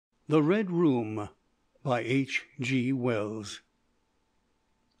THE RED ROOM by H. G. Wells.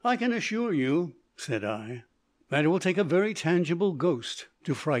 "I can assure you," said I, "that it will take a very tangible ghost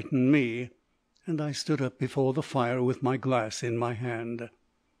to frighten me," and I stood up before the fire with my glass in my hand.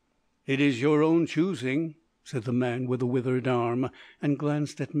 "It is your own choosing," said the man with the withered arm, and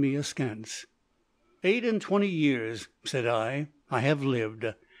glanced at me askance. 28 years, said I have lived,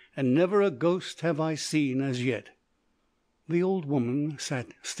 and never a ghost have I seen as yet." The old woman sat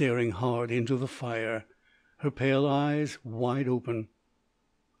staring hard into the fire, her pale eyes wide open.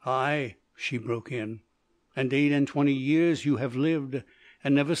 "Ay," she broke in, "and 28 years you have lived,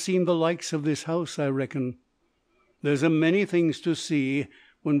 and never seen the likes of this house, I reckon. There's a many things to see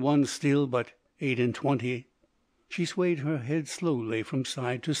when one's still but 28." She swayed her head slowly from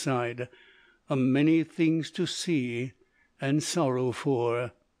side to side. "A many things to see and sorrow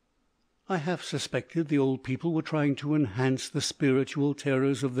for." I half suspected the old people were trying to enhance the spiritual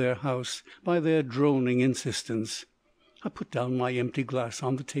terrors of their house by their droning insistence. I put down my empty glass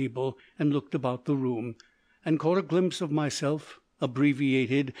on the table and looked about the room, and caught a glimpse of myself,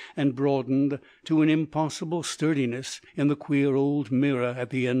 abbreviated and broadened to an impossible sturdiness, in the queer old mirror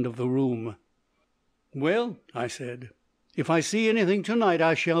at the end of the room. "Well," I said, "if I see anything to night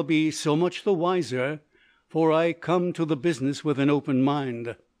I shall be so much the wiser, for I come to the business with an open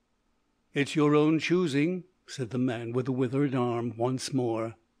mind." "It's your own choosing," said the man with the withered arm once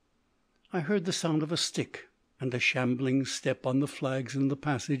more. I heard the sound of a stick and a shambling step on the flags in the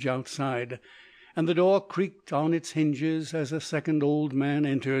passage outside, and the door creaked on its hinges as a second old man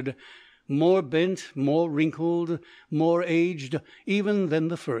entered, more bent, more wrinkled, more aged even than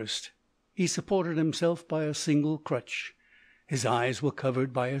the first. He supported himself by a single crutch. His eyes were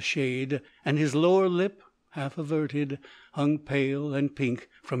covered by a shade, and his lower lip, half averted, hung pale and pink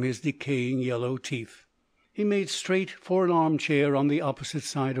from his decaying yellow teeth. He made straight for an armchair on the opposite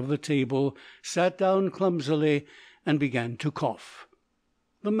side of the table, sat down clumsily, and began to cough.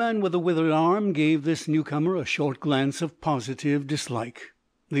 The man with the withered arm gave this newcomer a short glance of positive dislike.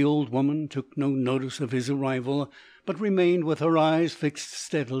 The old woman took no notice of his arrival, but remained with her eyes fixed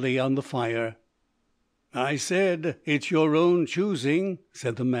steadily on the fire. "I said, it's your own choosing,"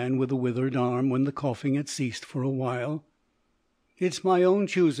 said the man with the withered arm, when the coughing had ceased for a while. "It's my own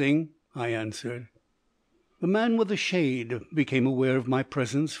choosing," I answered. The man with the shade became aware of my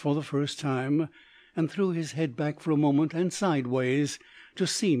presence for the first time, and threw his head back for a moment and sideways to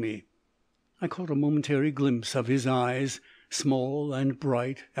see me. I caught a momentary glimpse of his eyes, small and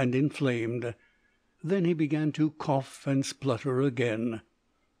bright and inflamed. Then he began to cough and splutter again.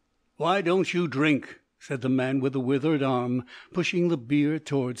 "Why don't you drink?" said the man with the withered arm, pushing the beer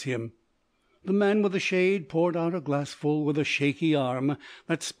towards him. The man with the shade poured out a glassful with a shaky arm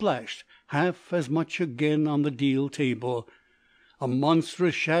that splashed half as much again on the deal table. A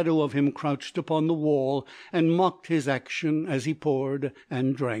monstrous shadow of him crouched upon the wall and mocked his action as he poured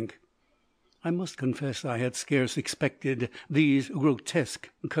and drank. I must confess I had scarce expected these grotesque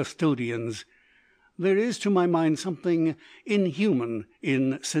custodians. There is, to my mind, something inhuman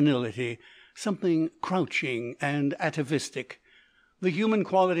in senility, something crouching and atavistic. The human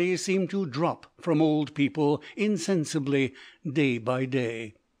qualities seem to drop from old people insensibly day by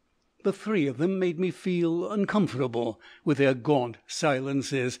day. The three of them made me feel uncomfortable, with their gaunt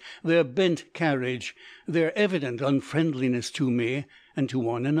silences, their bent carriage, their evident unfriendliness to me and to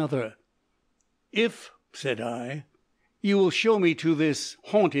one another. "If," said I, "you will show me to this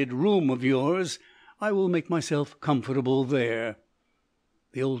haunted room of yours, I will make myself comfortable there."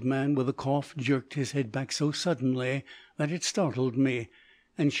 The old man with the cough jerked his head back so suddenly that it startled me,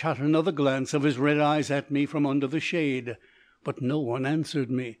 and shot another glance of his red eyes at me from under the shade, but no one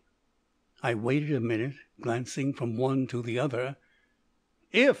answered me. I waited a minute, glancing from one to the other.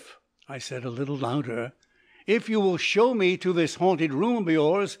 "If," I said a little louder, "if you will show me to this haunted room of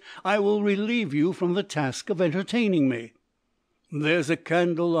yours, I will relieve you from the task of entertaining me." "There's a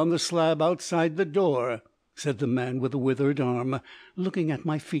candle on the slab outside the door," said the man with the withered arm, looking at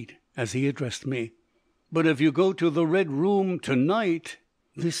my feet as he addressed me. "But if you go to the Red Room to night—"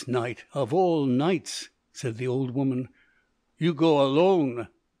 "This night of all nights," said the old woman. "You go alone."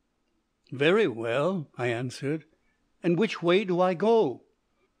 "Very well," I answered. "And which way do I go?"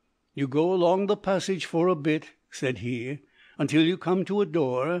 "You go along the passage for a bit," said he, "until you come to a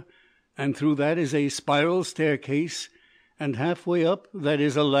door, and through that is a spiral staircase, and half way up that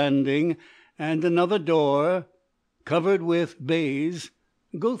is a landing, and another door covered with baize.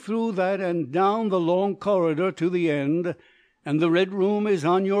 Go through that and down the long corridor to the end, and the Red Room is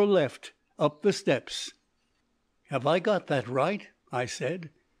on your left, up the steps." "Have I got that right?" I said,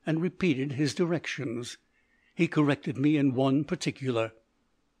 and repeated his directions. He corrected me in one particular.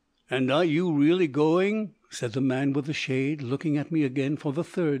 "And are you really going?" said the man with the shade, looking at me again for the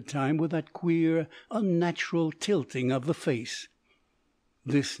third time with that queer, unnatural tilting of the face.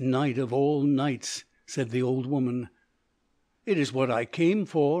 "This night of all nights," said the old woman. "It is what I came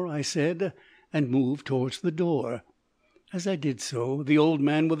for," I said, and moved towards the door. As I did so, the old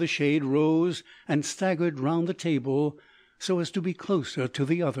man with the shade rose and staggered round the table so as to be closer to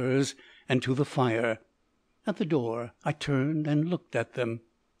the others and to the fire. At the door I turned and looked at them,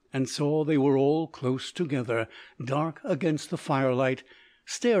 and saw they were all close together, dark against the firelight,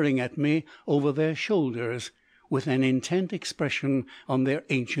 staring at me over their shoulders, with an intent expression on their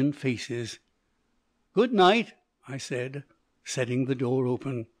ancient faces. "Good night," I said, setting the door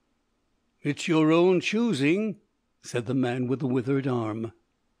open. "It's your own choosing," said the man with the withered arm.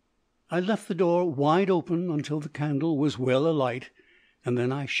 I left the door wide open until the candle was well alight, and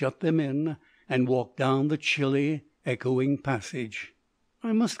then I shut them in and walked down the chilly, echoing passage.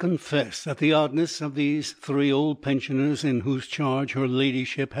 I must confess that the oddness of these three old pensioners in whose charge her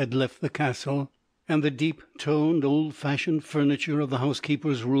ladyship had left the castle, and the deep-toned, old-fashioned furniture of the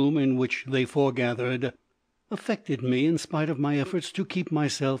housekeeper's room in which they foregathered, affected me in spite of my efforts to keep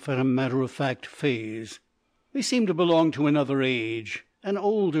myself at a matter-of-fact phase. They seemed to belong to another age, an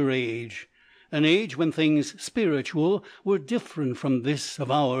older age, an age when things spiritual were different from this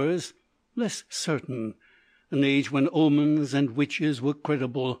of ours, less certain, an age when omens and witches were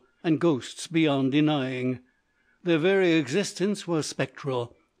credible, and ghosts beyond denying. Their very existence was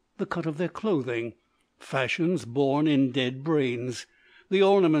spectral, the cut of their clothing, fashions born in dead brains, the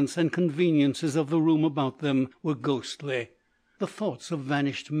ornaments and conveniences of the room about them were ghostly, the thoughts of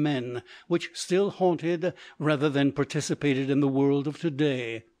vanished men which still haunted rather than participated in the world of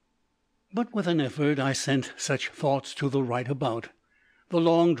to-day. But with an effort I sent such thoughts to the right about. The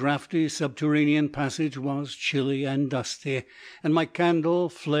long draughty subterranean passage was chilly and dusty, and my candle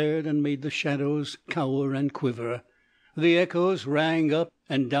flared and made the shadows cower and quiver. The echoes rang up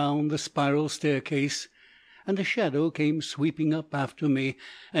and down the spiral staircase, and a shadow came sweeping up after me,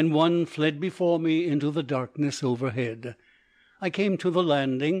 and one fled before me into the darkness overhead. I came to the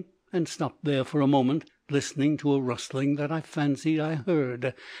landing and stopped there for a moment, listening to a rustling that I fancied I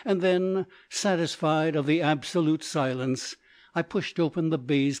heard, and then, satisfied of the absolute silence, I pushed open the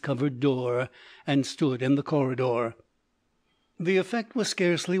baize-covered door and stood in the corridor. The effect was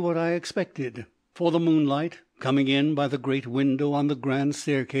scarcely what I expected, for the moonlight, coming in by the great window on the grand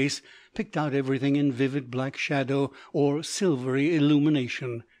staircase, picked out everything in vivid black shadow or silvery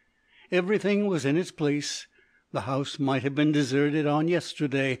illumination. Everything was in its place. The house might have been deserted on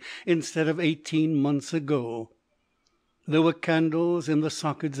yesterday instead of 18 months ago. There were candles in the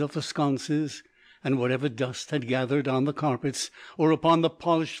sockets of the sconces, and whatever dust had gathered on the carpets or upon the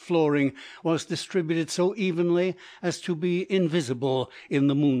polished flooring was distributed so evenly as to be invisible in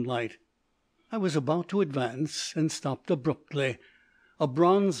the moonlight. I was about to advance, and stopped abruptly. A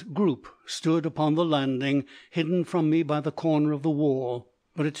bronze group stood upon the landing, hidden from me by the corner of the wall,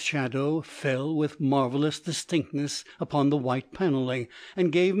 but its shadow fell with marvellous distinctness upon the white panelling,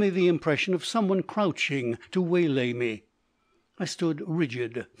 and gave me the impression of someone crouching to waylay me. I stood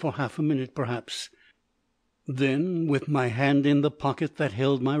rigid for half a minute perhaps. Then, with my hand in the pocket that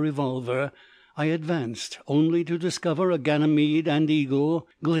held my revolver, I advanced, only to discover a Ganymede and eagle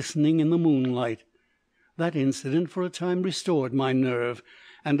glistening in the moonlight. That incident for a time restored my nerve,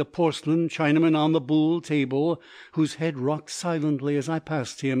 and a porcelain Chinaman on the buhl table, whose head rocked silently as I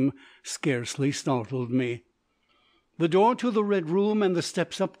passed him, scarcely startled me. The door to the Red Room and the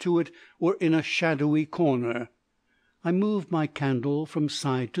steps up to it were in a shadowy corner. I moved my candle from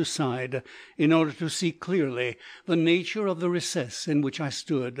side to side, in order to see clearly the nature of the recess in which I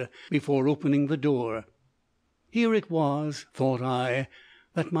stood, before opening the door. Here it was, thought I,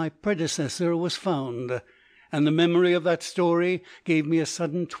 that my predecessor was found, and the memory of that story gave me a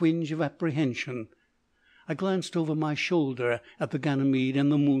sudden twinge of apprehension. I glanced over my shoulder at the Ganymede in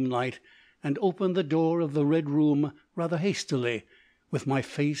the moonlight, and opened the door of the Red Room rather hastily, with my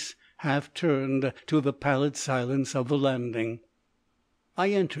face half turned to the pallid silence of the landing. I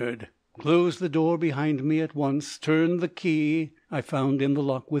entered, closed the door behind me at once, turned the key I found in the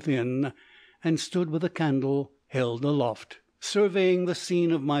lock within, and stood with the candle held aloft, surveying the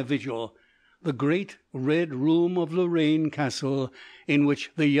scene of my vigil, the great Red Room of Lorraine Castle, in which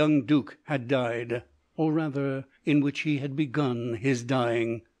the young Duke had died, or rather in which he had begun his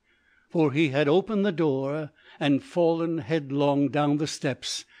dying, for he had opened the door and fallen headlong down the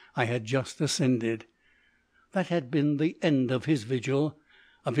steps I had just ascended. That had been the end of his vigil,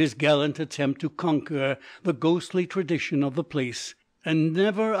 of his gallant attempt to conquer the ghostly tradition of the place, and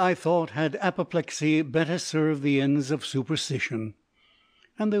never, I thought, had apoplexy better served the ends of superstition.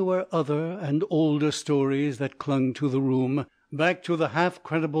 And there were other and older stories that clung to the room, back to the half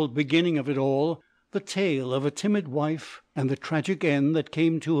credible beginning of it all, the tale of a timid wife and the tragic end that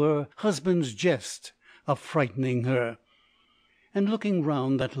came to her husband's jest of frightening her. And looking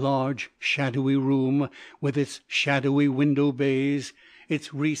round that large shadowy room, with its shadowy window bays,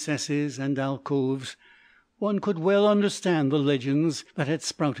 its recesses and alcoves, one could well understand the legends that had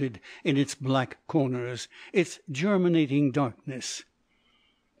sprouted in its black corners, its germinating darkness.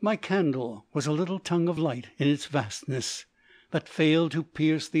 My candle was a little tongue of light in its vastness, that failed to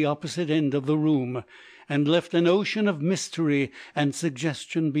pierce the opposite end of the room, and left an ocean of mystery and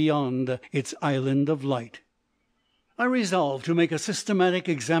suggestion beyond its island of light. I resolved to make a systematic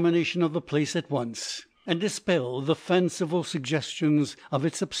examination of the place at once, and dispel the fanciful suggestions of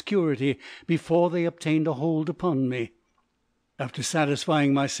its obscurity before they obtained a hold upon me. After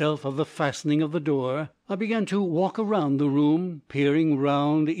satisfying myself of the fastening of the door, I began to walk around the room, peering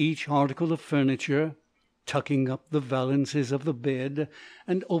round each article of furniture, tucking up the valances of the bed,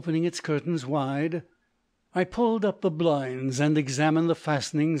 and opening its curtains wide. I pulled up the blinds and examined the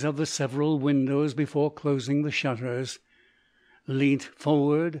fastenings of the several windows before closing the shutters, leant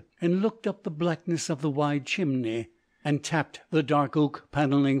forward and looked up the blackness of the wide chimney, and tapped the dark oak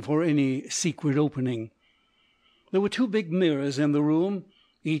panelling for any secret opening. There were 2 big mirrors in the room,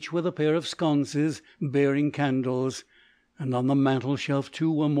 each with a pair of sconces bearing candles, and on the mantel-shelf,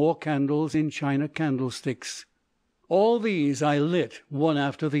 too, were more candles in china candlesticks. All these I lit one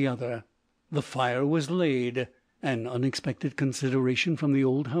after the other. The fire was laid, an unexpected consideration from the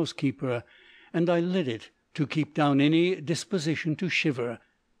old housekeeper, and I lit it to keep down any disposition to shiver,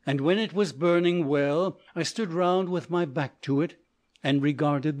 and when it was burning well I stood round with my back to it and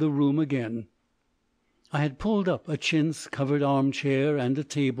regarded the room again. I had pulled up a chintz-covered armchair and a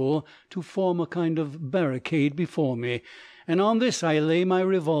table to form a kind of barricade before me, and on this I lay my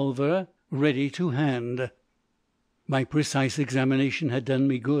revolver ready to hand. My precise examination had done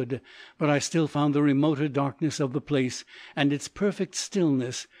me good, but I still found the remoter darkness of the place and its perfect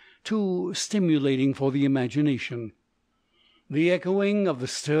stillness too stimulating for the imagination. The echoing of the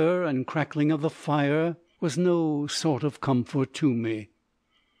stir and crackling of the fire was no sort of comfort to me.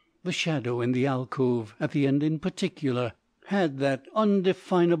 The shadow in the alcove, at the end in particular, had that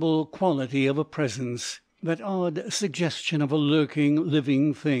undefinable quality of a presence, that odd suggestion of a lurking,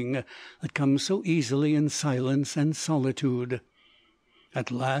 living thing that comes so easily in silence and solitude. At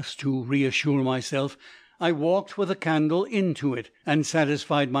last, to reassure myself, I walked with a candle into it, and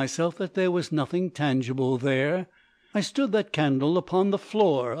satisfied myself that there was nothing tangible there. I stood that candle upon the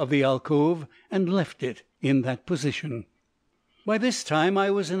floor of the alcove, and left it in that position. By this time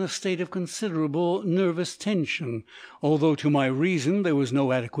I was in a state of considerable nervous tension, although to my reason there was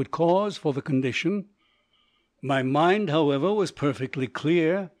no adequate cause for the condition. My mind, however, was perfectly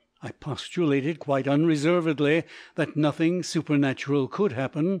clear. I postulated quite unreservedly that nothing supernatural could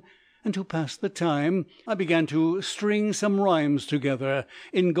happen, and to pass the time I began to string some rhymes together,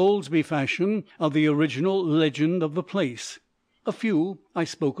 in Goldsby fashion, of the original legend of the place. A few I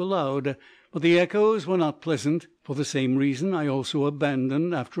spoke aloud, but the echoes were not pleasant. For the same reason I also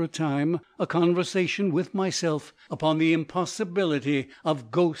abandoned, after a time, a conversation with myself upon the impossibility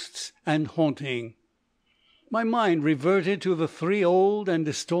of ghosts and haunting. My mind reverted to the 3 old and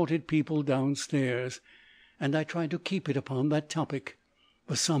distorted people downstairs, and I tried to keep it upon that topic.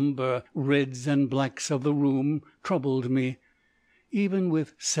 The sombre reds and blacks of the room troubled me. Even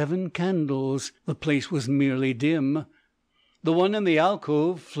with 7 candles the place was merely dim. The one in the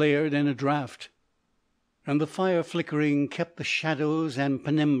alcove flared in a draught, and the fire flickering kept the shadows and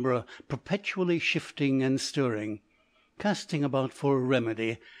penumbra perpetually shifting and stirring. Casting about for a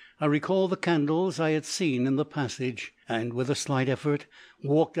remedy, I recalled the candles I had seen in the passage, and with a slight effort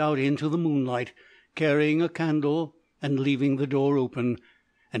walked out into the moonlight, carrying a candle and leaving the door open,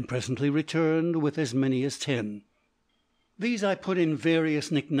 and presently returned with as many as 10. These I put in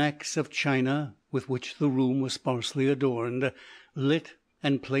various knick-knacks of china with which the room was sparsely adorned, lit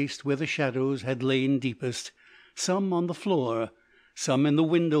and placed where the shadows had lain deepest, some on the floor, some in the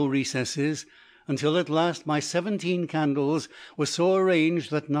window recesses, until at last my 17 candles were so arranged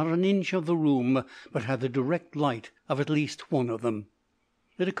that not an inch of the room but had the direct light of at least one of them.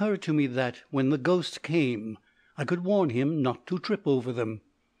 It occurred to me that, when the ghost came, I could warn him not to trip over them.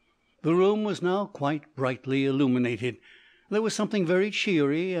 The room was now quite brightly illuminated. There was something very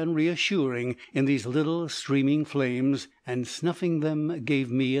cheery and reassuring in these little streaming flames, and snuffing them gave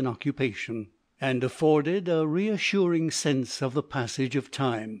me an occupation, and afforded a reassuring sense of the passage of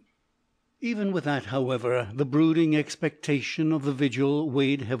time. Even with that, however, the brooding expectation of the vigil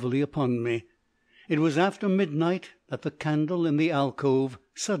weighed heavily upon me. It was after midnight that the candle in the alcove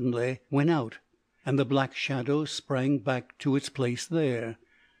suddenly went out, and the black shadow sprang back to its place there.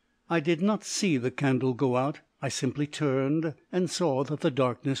 I did not see the candle go out. I simply turned and saw that the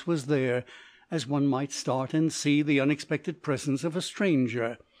darkness was there, as one might start and see the unexpected presence of a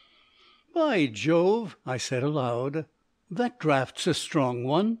stranger. "By Jove!" I said aloud, "that draught's a strong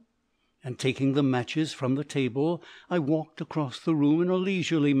one." And taking the matches from the table, I walked across the room in a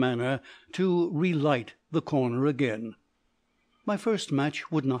leisurely manner to relight the corner again. My first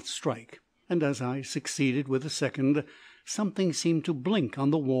match would not strike, and as I succeeded with the second, something seemed to blink on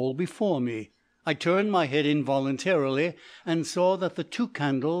the wall before me. I turned my head involuntarily and saw that the 2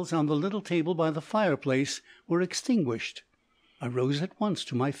 candles on the little table by the fireplace were extinguished. I rose at once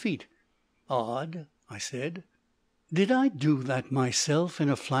to my feet. "Odd," I said. Did I do that myself in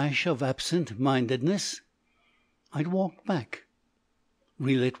a flash of absent-mindedness? I walked back,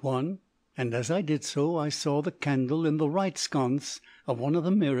 relit one, and as I did so I saw the candle in the right sconce of one of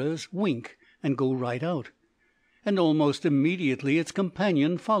the mirrors wink and go right out, and almost immediately its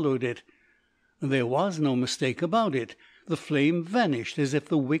companion followed it. There was no mistake about it. The flame vanished as if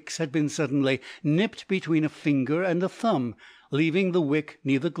the wicks had been suddenly nipped between a finger and a thumb, leaving the wick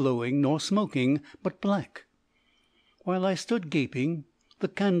neither glowing nor smoking, but black. While I stood gaping, the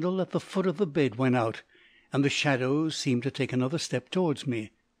candle at the foot of the bed went out, and the shadows seemed to take another step towards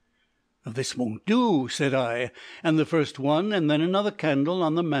me. "This won't do," said I, and the first one and then another candle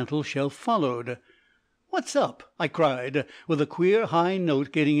on the mantel-shelf followed. "What's up?" I cried, with a queer high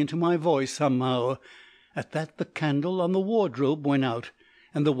note getting into my voice somehow. At that the candle on the wardrobe went out,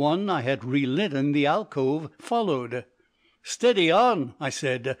 and the one I had relit in the alcove followed. "Steady on!" I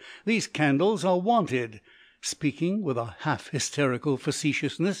said. "These candles are wanted," speaking with a half-hysterical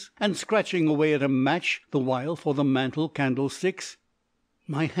facetiousness, and scratching away at a match the while for the mantel candlesticks.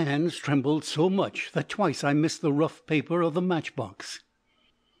 My hands trembled so much that twice I missed the rough paper of the matchbox.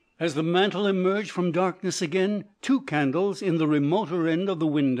 As the mantel emerged from darkness again, 2 candles in the remoter end of the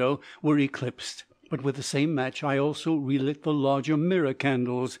window were eclipsed, but with the same match I also relit the larger mirror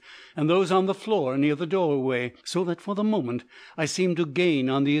candles, and those on the floor near the doorway, so that for the moment I seemed to gain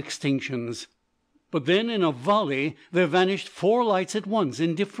on the extinctions. But then in a volley there vanished 4 lights at once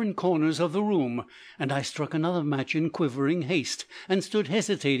in different corners of the room, and I struck another match in quivering haste, and stood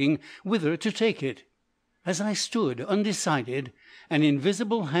hesitating whither to take it. As I stood undecided, an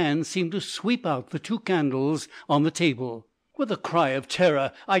invisible hand seemed to sweep out the 2 candles on the table. With a cry of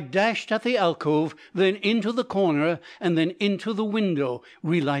terror I dashed at the alcove, then into the corner, and then into the window,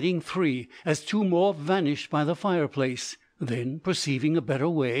 relighting 3, as 2 more vanished by the fireplace. Then, perceiving a better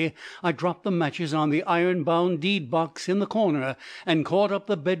way, I dropped the matches on the iron-bound deed-box in the corner, and caught up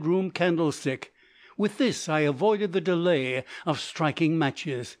the bedroom candlestick. With this I avoided the delay of striking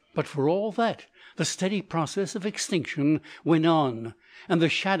matches, but for all that the steady process of extinction went on, and the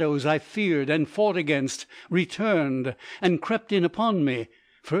shadows I feared and fought against returned and crept in upon me,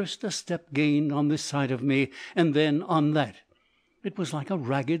 first a step gained on this side of me, and then on that. It was like a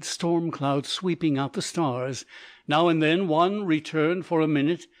ragged storm cloud sweeping out the stars. Now and then one returned for a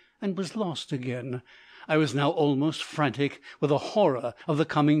minute and was lost again. I was now almost frantic with a horror of the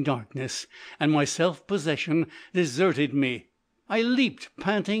coming darkness, and my self-possession deserted me. I leaped,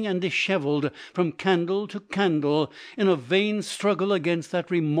 panting and dishevelled, from candle to candle in a vain struggle against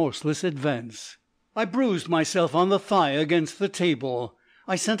that remorseless advance. I bruised myself on the thigh against the table.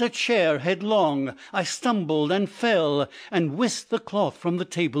 I sent a chair headlong. I stumbled and fell, and whisked the cloth from the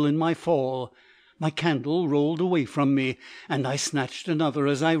table in my fall. My candle rolled away from me, and I snatched another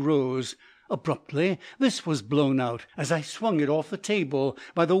as I rose. Abruptly this was blown out, as I swung it off the table,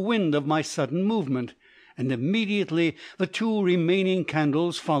 by the wind of my sudden movement, and immediately the 2 remaining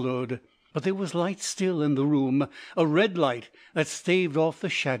candles followed. But there was light still in the room, a red light that staved off the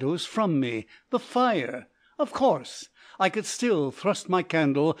shadows from me. The fire! Of course! I could still thrust my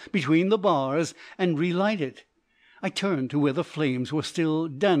candle between the bars and relight it. I turned to where the flames were still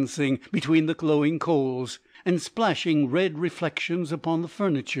dancing between the glowing coals, and splashing red reflections upon the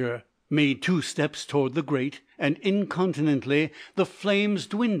furniture, made 2 steps toward the grate, and incontinently the flames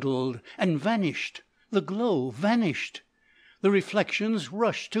dwindled and vanished. The glow vanished. The reflections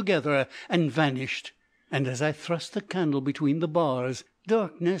rushed together and vanished, and as I thrust the candle between the bars,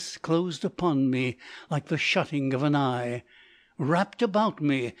 darkness closed upon me like the shutting of an eye, wrapped about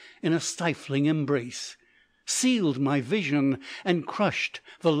me in a stifling embrace, sealed my vision, and crushed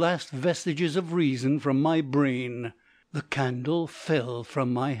the last vestiges of reason from my brain. The candle fell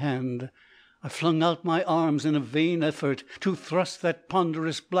from my hand. I flung out my arms in a vain effort to thrust that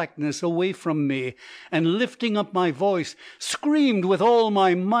ponderous blackness away from me, and lifting up my voice, screamed with all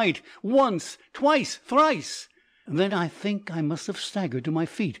my might, once, twice, thrice. Then I think I must have staggered to my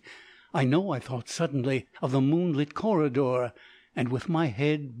feet. I know I thought suddenly of the moonlit corridor, and with my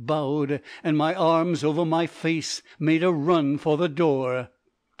head bowed and my arms over my face made a run for the door.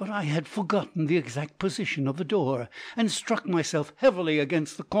 But I had forgotten the exact position of the door, and struck myself heavily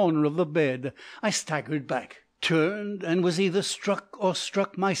against the corner of the bed. I staggered back, turned, and was either struck or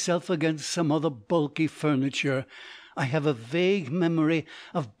struck myself against some other bulky furniture. I have a vague memory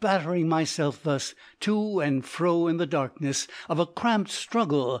of battering myself thus to and fro in the darkness, of a cramped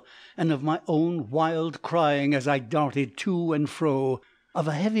struggle, and of my own wild crying as I darted to and fro, of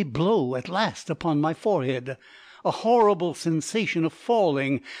a heavy blow at last upon my forehead, a horrible sensation of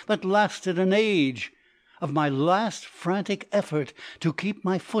falling that lasted an age, of my last frantic effort to keep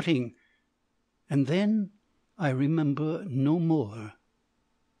my footing, and then I remember no more.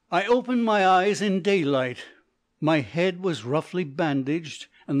 I opened my eyes in daylight. My head was roughly bandaged,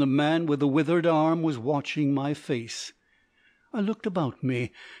 and the man with the withered arm was watching my face. I looked about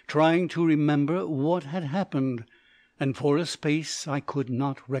me, trying to remember what had happened, and for a space I could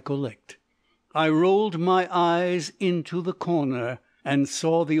not recollect. I rolled my eyes into the corner, and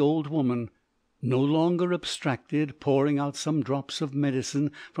saw the old woman, no longer abstracted, pouring out some drops of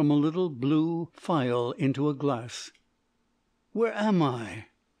medicine from a little blue phial into a glass. "Where am I?"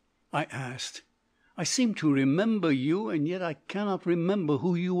 I asked. "I seem to remember you, and yet I cannot remember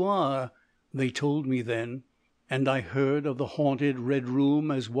who you are." They told me then, and I heard of the haunted Red Room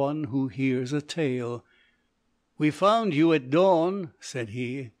as one who hears a tale. "We found you at dawn," said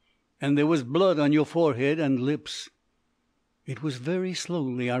he, "and there was blood on your forehead and lips." It was very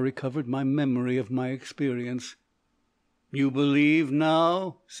slowly I recovered my memory of my experience. "You believe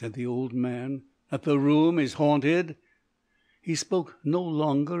now," said the old man, "that the room is haunted?" He spoke no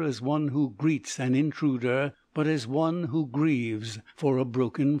longer as one who greets an intruder, but as one who grieves for a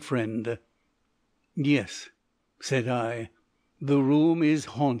broken friend. "Yes," said I, "the room is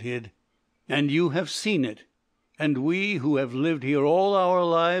haunted, and you have seen it, and we who have lived here all our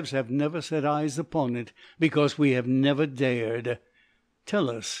lives have never set eyes upon it, because we have never dared.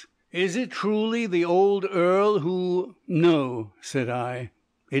 Tell us, is it truly the old earl who—" "No," said I,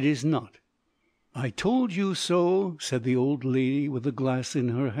 "it is not." "I told you so," said the old lady with the glass in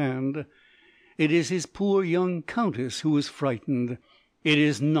her hand. "It is his poor young countess who is frightened." "It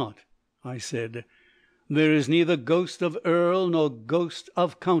is not," I said. "There is neither ghost of earl nor ghost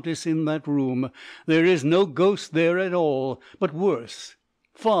of countess in that room. There is no ghost there at all, but worse,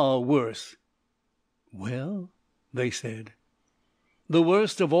 far worse." "Well?" they said. "The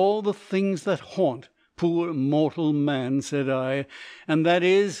worst of all the things that haunt poor mortal man," said I, "and that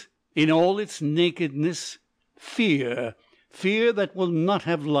is, in all its nakedness, fear. Fear that will not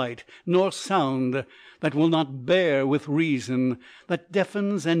have light, nor sound, that will not bear with reason, that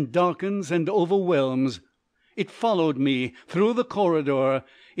deafens and darkens and overwhelms. It followed me through the corridor.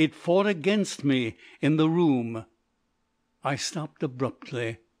 It fought against me in the room." I stopped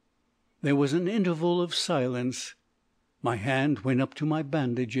abruptly. There was an interval of silence. My hand went up to my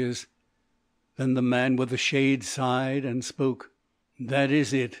bandages. Then the man with the shade sighed and spoke. "That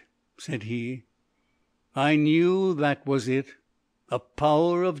is it," said he. "I knew that was it. A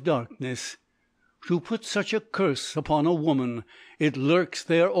power of darkness. To put such a curse upon a woman. It lurks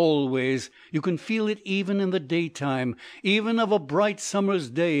there always. You can feel it even in the daytime, even of a bright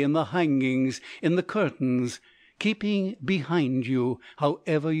summer's day, in the hangings, in the curtains, keeping behind you,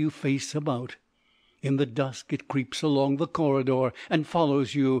 however you face about. In the dusk it creeps along the corridor and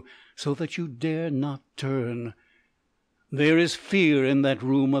follows you, so that you dare not turn. There is fear in that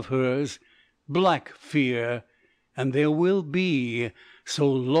room of hers, black fear, and there will be,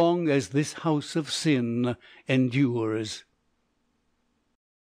 so long as this house of sin endures."